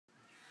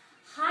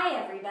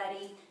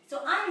everybody.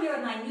 So I'm here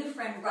with my new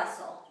friend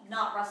Russell,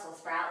 not Brussels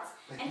sprouts,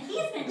 and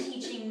he's been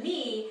teaching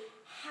me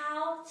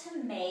how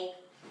to make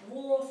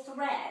wool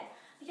thread.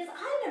 Because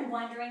I've been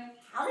wondering,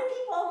 how did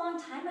people a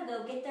long time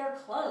ago get their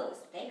clothes?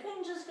 They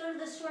couldn't just go to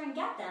the store and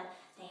get them.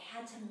 They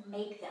had to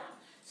make them.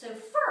 So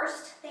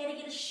first, they had to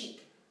get a sheep.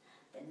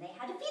 Then they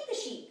had to feed the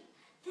sheep.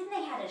 Then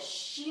they had to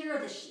shear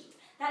the sheep.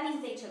 That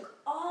means they took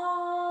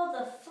all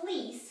the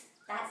fleece,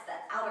 that's the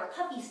outer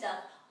puffy stuff,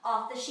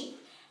 off the sheep.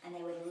 And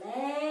they would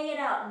lay it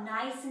out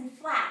nice and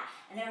flat.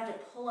 And they would have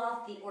to pull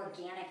off the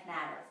organic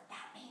matter.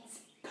 That means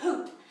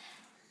poop.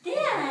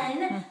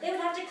 Then they would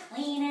have to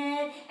clean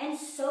it and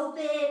soap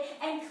it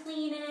and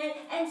clean it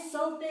and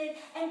soap it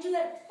and do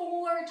it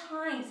 4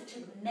 times. It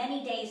took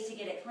many days to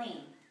get it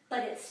clean, but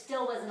it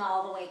still wasn't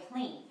all the way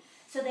clean.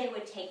 So they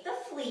would take the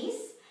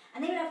fleece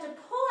and they would have to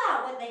pull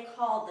out what they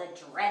called the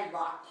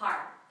dreadlock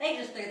part. They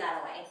just threw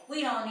that away.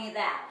 We don't need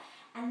that.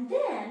 And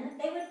then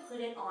they would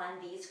put it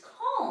on these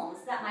combs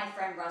that my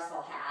friend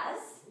Russell has.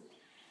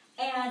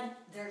 And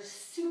they're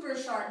super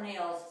sharp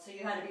nails, so you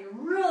had to be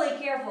really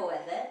careful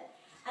with it.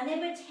 And they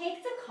would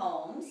take the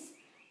combs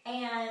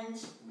and,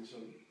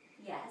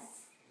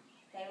 yes,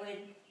 they would,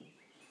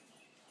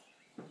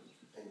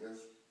 and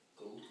just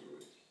go through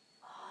it.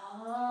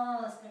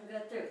 Oh, so they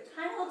would go through.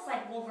 Kind of looks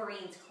like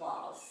Wolverine's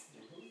claws.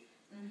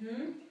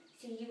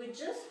 So you would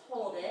just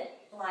hold it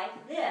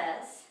like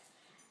this,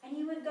 and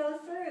you would go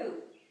through.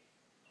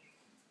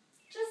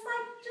 Just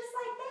like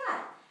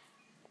that.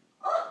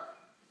 Oh,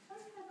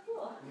 that's kind of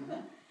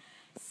cool.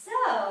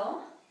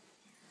 So,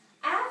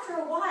 after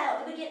a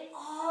while, it would get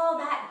all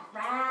that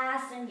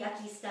grass and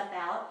yucky stuff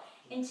out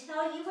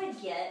until you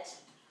would get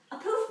a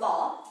poof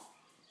ball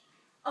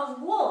of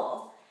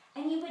wool.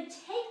 And you would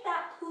take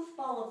that poof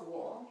ball of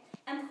wool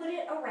and put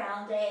it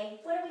around a,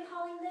 what are we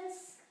calling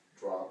this?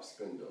 Drop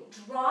spindle.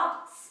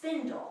 Drop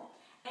spindle.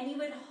 And you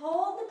would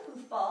hold the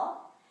poof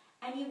ball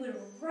and you would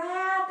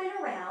wrap it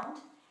around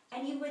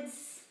and you would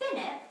spin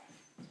it,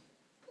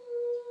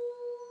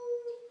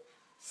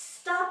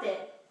 stop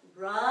it,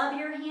 rub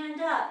your hand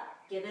up,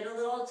 give it a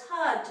little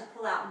tug to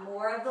pull out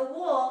more of the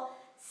wool,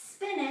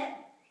 spin it,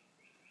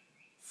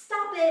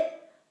 stop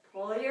it,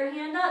 pull your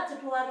hand up to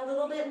pull out a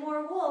little bit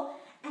more wool,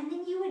 and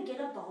then you would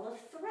get a ball of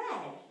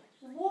thread,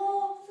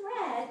 wool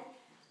thread,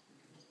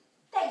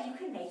 that you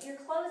can make your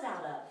clothes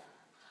out of.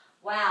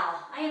 Wow,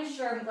 I am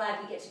sure I'm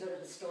glad we get to go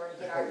to the store to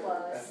get our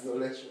clothes. No,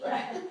 that's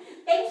right.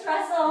 Thanks,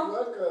 Russell. You're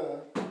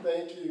welcome.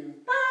 Thank you.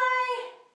 Bye.